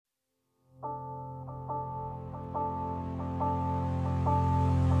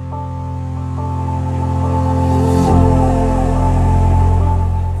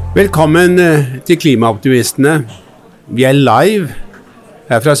Velkommen til Klimaoptimistene. Vi live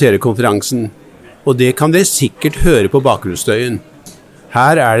her fra seriekonferansen, og det kan dere sikkert høre på bakgrunnsstøyen.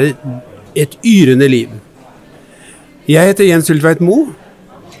 Her det et yrende liv. Jeg heter Jens Ulltveit Moe.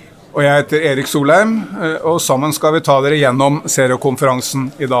 Og jeg heter Erik Solheim, og sammen skal vi ta dere gjennom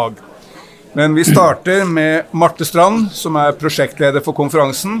seriekonferansen i dag. Men vi starter med Marte Strand, som prosjektleder for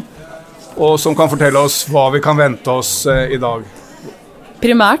konferansen, og som kan fortelle oss hva vi kan vente oss i dag.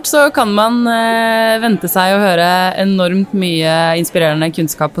 Primært så kan man vente seg å høre enormt mye inspirerende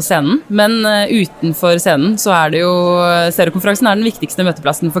kunnskap på scenen, men utenfor scenen så det jo seriekonferansen den viktigste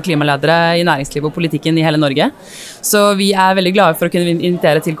møteplassen for klimaledere i næringslivet og politikken i hele Norge. Så vi veldig glade for å kunne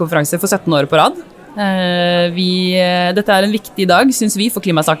invitere til konferanse for 17 år på rad. Dette en viktig dag, synes vi, for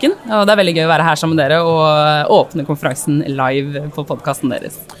klimasaken, og det veldig gøy å være her sammen med dere og åpne konferansen live på podcasten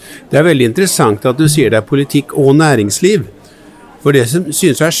deres. Det veldig interessant at du sier det politikk og næringsliv. For det som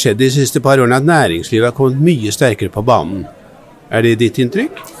synes å ha skjedd de siste par årene, at næringslivet har kommet mye sterkere på banen. Det ditt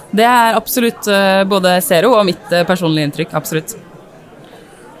inntrykk? Det absolutt både Zero og mitt personlige inntrykk, absolutt.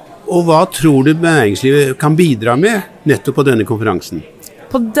 Og hva tror du næringslivet kan bidra med nettopp på denne konferansen?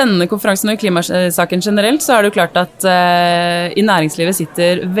 På denne konferansen og i klimasaken generelt så det jo klart at i næringslivet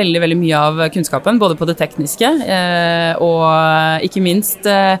sitter veldig, veldig mye av kunnskapen, både på det tekniske og ikke minst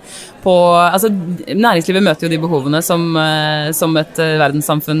på, altså næringslivet møter jo de behovene som et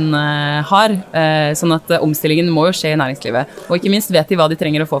verdenssamfunn har, sånn at omstillingen må jo skje i næringslivet, og ikke minst vet de hva de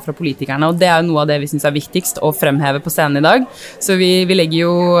trenger å få fra politikerne, og det jo noe av det vi synes viktigst å fremheve på scenen i dag, så vi legger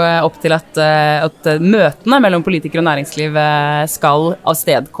jo opp til at møtene mellom politikere og næringsliv skal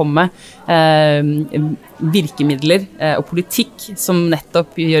avstedkomme virkemidler og politikk som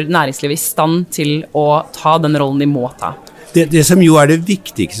nettopp gjør næringslivet i stand til å ta den rollen de må ta. Det som jo det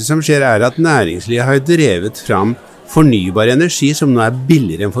viktigste som skjer at næringslivet har drevet fram fornybar energi som nå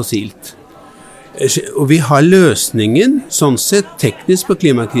billigere enn fossilt. Og vi har løsningen, sånn sett teknisk på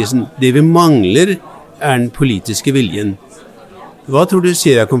klimakrisen. Det vi mangler den politiske viljen. Hva tror du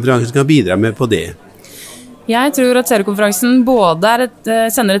seriekonferansen kan bidra med på det? Jeg tror at seriekonferansen både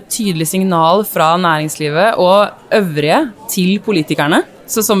sender et tydelig signal fra næringslivet og øvrige til politikerne,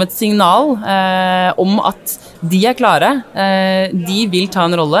 så som et signal om at de klare, de vil ta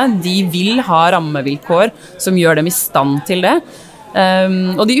en rolle, de vil ha rammevilkår som gjør dem i stand til det.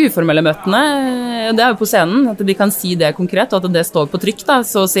 Og de uformelle møtene, det jo på scenen, at de kan si det konkret, og at det står på trykk, da,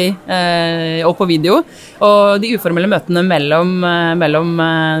 så å si, og på video. Og de uformelle møtene mellom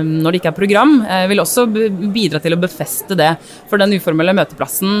når det ikke program, vil også bidra til å befeste det. For den uformelle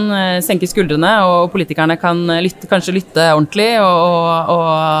møteplassen senker skuldrene, og politikerne kan kanskje lytte ordentlig,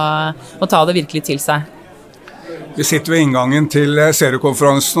 og ta det virkelig til seg. Vi sitter ved inngangen til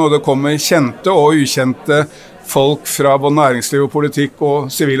seriekonferansen, og det kommer kjente og ukjente folk fra både næringsliv og politikk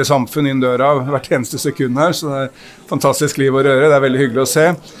og sivile samfunn inn døra hvert eneste sekund her, så det fantastisk liv å røre, det veldig hyggelig å se.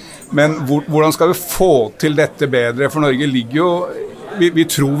 Men hvordan skal vi få til dette bedre? For Norge ligger jo, vi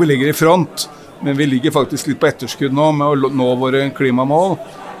tror vi ligger i front, men vi ligger faktisk litt på etterskudd nå med å nå våre klimamål.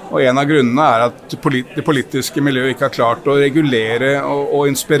 Og en av grunnene at det politiske miljøet ikke har klart å regulere og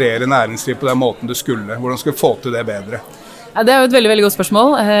inspirere næringsliv på den måten det skulle. Hvordan skal vi få til det bedre? Ja, det jo et veldig, veldig godt spørsmål.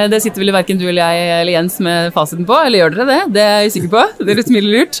 Det sitter vel hverken du eller jeg eller Jens med fasiten på, eller gjør dere det? Det jeg usikker på, det litt mye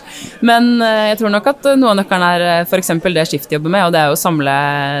lurt. Men jeg tror nok at noe av nøkkelen for eksempel det Skift jobber med, og det jo å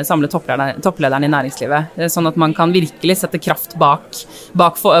samle topplederne i næringslivet, sånn at man kan virkelig sette kraft bak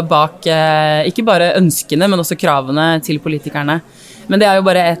ikke bare ønskene, men også kravene til politikerne. Men det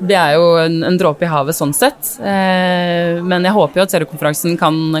jo en dråpe i havet sånn sett. Men jeg håper jo at seriekonferansen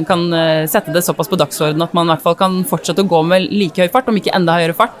kan sette det såpass på dagsordenen at man I hvert fall kan fortsette å gå med like høy fart, om ikke enda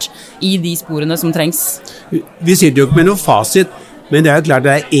høyere fart, I de sporene som trengs. Vi sitter jo ikke med noe fasit, men det jo klart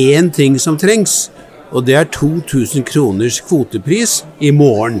det én ting som trengs, og det 2000 kroners kvotepris I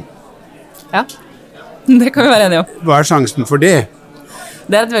morgen. Ja, det kan vi være enige om. Hva sjansen for det?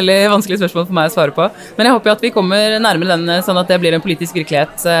 Det et veldig vanskelig spørsmål for meg å svare på, men jeg håper at vi kommer nærmere den, sånn at det blir en politisk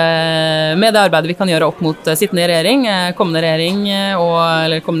virkelighet med det arbeidet vi kan gjøre opp mot sittende regjering, kommende regjering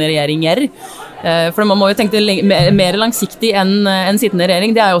eller kommende regjeringer. For man må jo tenke mer langsiktig enn sittende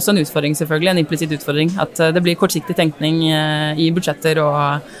regjering. Det jo også en utfordring selvfølgelig, en implisitt utfordring, at det blir kortsiktig tenkning I budsjetter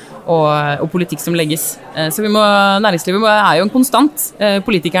og politikk som legges. Så næringslivet jo en konstant.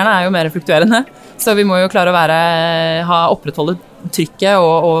 Politikerne jo mer fluktuerende, så vi må jo klare å opprettholde trykket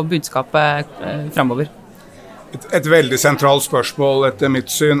og budskapet fremover. Et veldig sentralt spørsmål etter mitt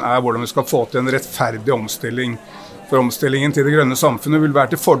syn hvordan vi skal få til en rettferdig omstilling. For omstillingen til det grønne samfunnet vil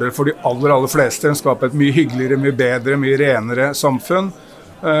være til fordel for de aller fleste. Den skaper et mye hyggeligere, mye bedre, mye renere samfunn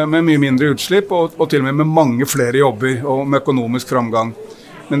med mye mindre utslipp og til og med mange flere jobber og med økonomisk framgang.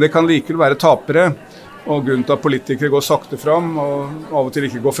 Men det kan likevel være tapere, og grunnen til at politikere går sakte fram, og av og til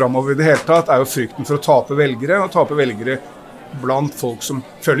ikke går fremover i det hele tatt, er jo frykten for å tape velgere, og tape velgere blant folk som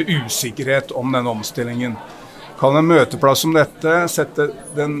føler usikkerhet om denne omstillingen. Kan en møteplass som dette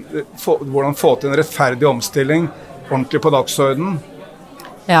hvordan få til en rettferdig omstilling ordentlig på dagsordenen?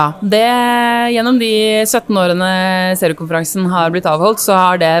 Ja, gjennom de 17 årene Zero-konferansen har blitt avholdt, så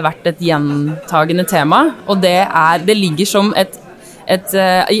har det vært et gjentagende tema, og det ligger som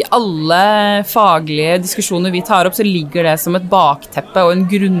i alle faglige diskusjoner vi tar opp, så ligger det som et bakteppe og en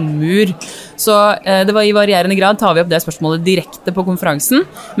grunnmur. Så det var i varierende grad tar vi opp det spørsmålet direkte på konferansen,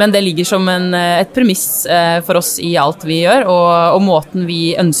 men det ligger som et premiss for oss i alt vi gjør, og måten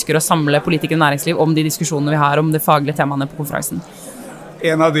vi ønsker å samle politikere og næringsliv om de diskusjonene vi har om de faglige temaene på konferansen.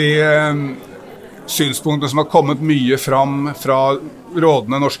 En av de synspunktene som har kommet mye fram fra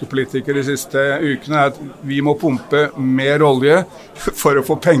rådende norske politikere de siste ukene, er at vi må pumpe mer olje for å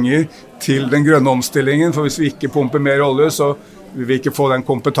få penger til den grønne omstillingen. For hvis vi ikke pumper mer olje, så vil vi ikke få den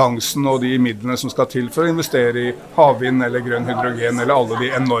kompetansen og de midlene som skal til for å investere i havvind eller grønn hydrogen eller alle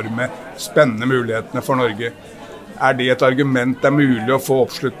de enorme, spennende mulighetene for Norge. Er det et argument det er mulig å få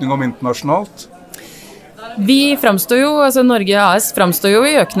oppslutning om internasjonalt? Vi fremstår jo, Norge AS fremstår jo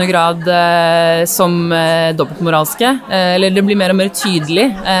i økende grad som dobbeltmoralske, eller det blir mer og mer tydelig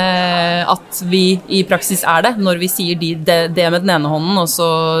at vi i praksis er det, når vi sier det med den ene hånden, og så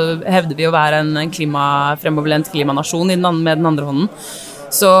hevder vi å være en fremoverlent klimanasjon med den andre hånden.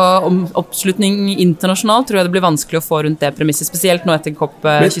 Så om oppslutning internasjonalt tror jeg det blir vanskelig å få rundt det premisset, spesielt nå etter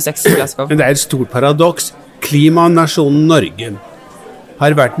COP26 i Glasgow. Men det er et stort paradoks. Klimanasjonen Norge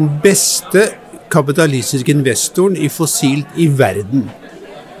har vært den beste kapitalistiske investoren i fossilt i verden.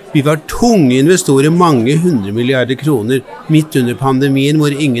 Vi var tunge investorer, mange 100 milliarder kroner, midt under pandemien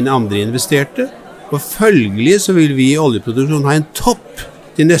hvor ingen andre investerte, og følgelig så vil vi i oljeproduksjon ha en topp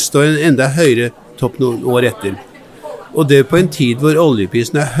til neste år, en enda høyere topp noen år etter. Og det på en tid hvor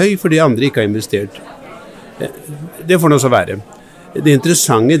oljeprisen er høy fordi andre ikke har investert. Det får nå så være. Det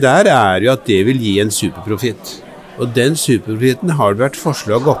interessante der er jo at det vil gi en superprofitt. Og den superprofitten har det vært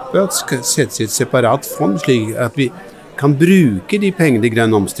forslag oppe at skal settes i et separat fond, slik at vi kan bruke de pengene i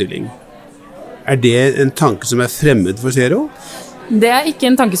grønn omstilling. Er det en tanke som er fremmed for Zero? Det er ikke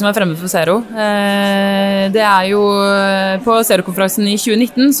en tanke som er fremmed for Zero. Det er jo på Zero-konferansen i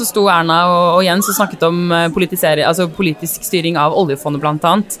 2019 så sto Erna og Jens og snakket om politisk styring av oljefondet blant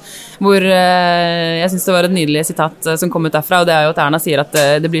annet, hvor jeg synes det var et nydelig sitat som kom ut derfra, og det er jo at Erna sier at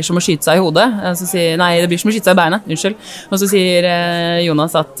det blir som å skyte seg i hodet, det blir som å skyte seg i beinet, unnskyld. Og så sier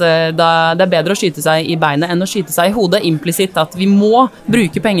Jonas at det er bedre å skyte seg i beinet enn å skyte seg i hodet, implisitt at vi må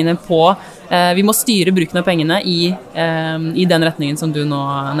bruke pengene vi må styre bruken av pengene i den retningen som du nå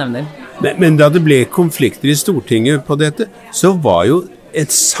nevner. Men da det ble konflikter i Stortinget på dette, så var jo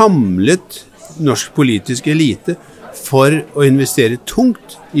et samlet norsk politisk elite for å investere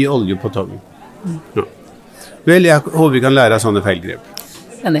tungt i olje på toggen. Ja. Vel, jeg håper vi kan lære av sånne feilgrep.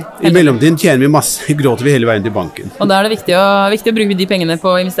 Enig. I mellomtiden tjener vi masse, gråter vi hele veien til banken. Og da er det viktig å bruke de pengene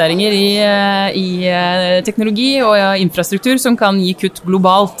på investeringer i teknologi og infrastruktur som kan gi kutt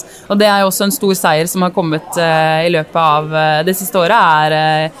globalt. Og det er jo også en stor seier som har kommet i løpet av det siste året,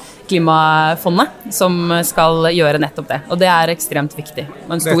 er klimafondet som skal gjøre nettopp det. Og det er ekstremt viktig,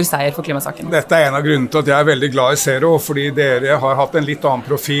 og en stor seier for klimasaken. Dette er en av grunnene til at jeg er veldig glad i Zero, fordi dere har hatt en litt annen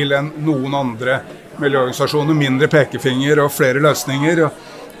profil enn noen andre miljøorganisasjoner, mindre pekefinger og flere løsninger.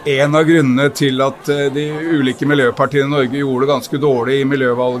 En av grunnene til at de ulike miljøpartiene i Norge gjorde det ganske dårlig i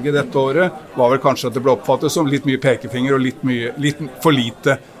miljøvalget dette året, var vel kanskje at det ble oppfattet som litt mye pekefinger og litt for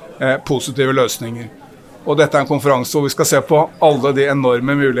lite positive løsninger. Og dette er en konferanse hvor vi skal se på alle de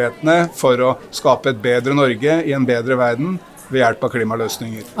enorme mulighetene for å skape et bedre Norge i en bedre verden ved hjelp av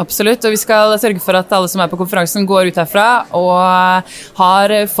klimaløsninger. Absolutt, og vi skal sørge for at alle som er på konferansen går ut herfra og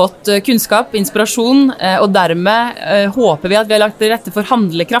har fått kunnskap, inspirasjon, og dermed håper vi at vi har lagt til rette for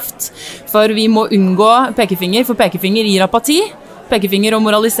handlekraft. For vi må unngå pekefinger, for pekefinger gir apati. Pekefinger og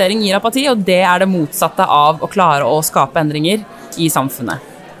moralisering gir apati, og det er det motsatte av å klare å skape endringer i samfunnet.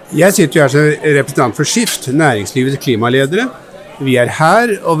 Jeg sitter jo her som representant for Skift, næringslivets klimaledere. Vi er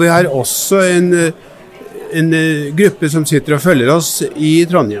her, og vi har også en gruppe som sitter og følger oss i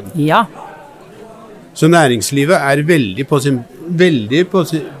Trondheim. Ja. Så næringslivet er veldig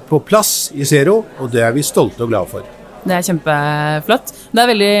på plass i Zero, og det er vi stolte og glade for. Det er kjempeflott.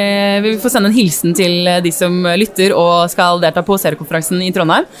 Vi får sende en hilsen til de som lytter og skal delta på Zero-konferansen i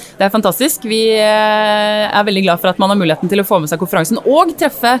Trondheim. Det er fantastisk. Vi er veldig glad for at man har muligheten til å få med seg konferansen og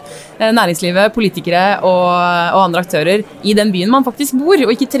treffe næringslivet, politikere og andre aktører i den byen man faktisk bor,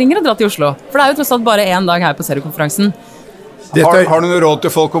 og ikke trenger å dra til Oslo. For det er jo tross alt bare en dag her på Zero-konferansen. Har du noe råd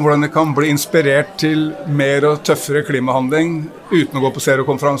til folk om hvordan de kan bli inspirert til mer og tøffere klimahandling uten å gå på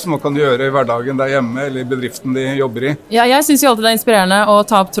Zero-konferansen? Hva kan de gjøre i hverdagen der hjemme eller i bedriften de jobber i? Ja, jeg synes jo alltid det er inspirerende å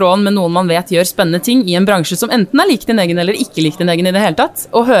ta opp tråden med noen man vet gjør spennende ting i en bransje som enten er lik din egen eller ikke lik din egen i det hele tatt,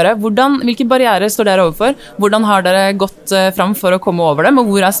 og høre hvilke barrierer står dere overfor, hvordan har dere gått fram for å komme over dem, og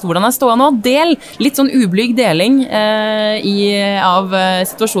hvordan er stående nå? Del, litt sånn ublyg deling av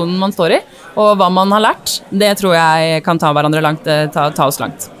situasjonen man står i, og hva man har lært. Det tror jeg kan ta hverandre langt, ta oss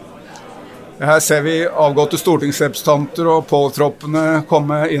langt. Her ser vi avgåtte stortingsrepresentanter og påtroppene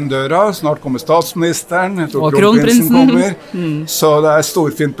komme inn døra. Snart kommer statsministeren, jeg tror kronprinsen kommer. Så det er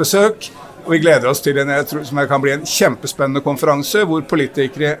storfint besøk. Og vi gleder oss til som kan bli en kjempespennende konferanse, hvor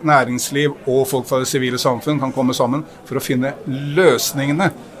politikere, næringsliv og folk fra det sivile samfunn kan komme sammen for å finne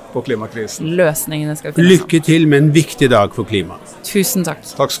løsningene på klimakrisen. Løsningene skal vi finne sammen. Lykke til med en viktig dag for klima. Tusen takk.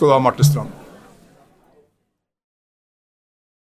 Takk skal du ha, Marte Strand.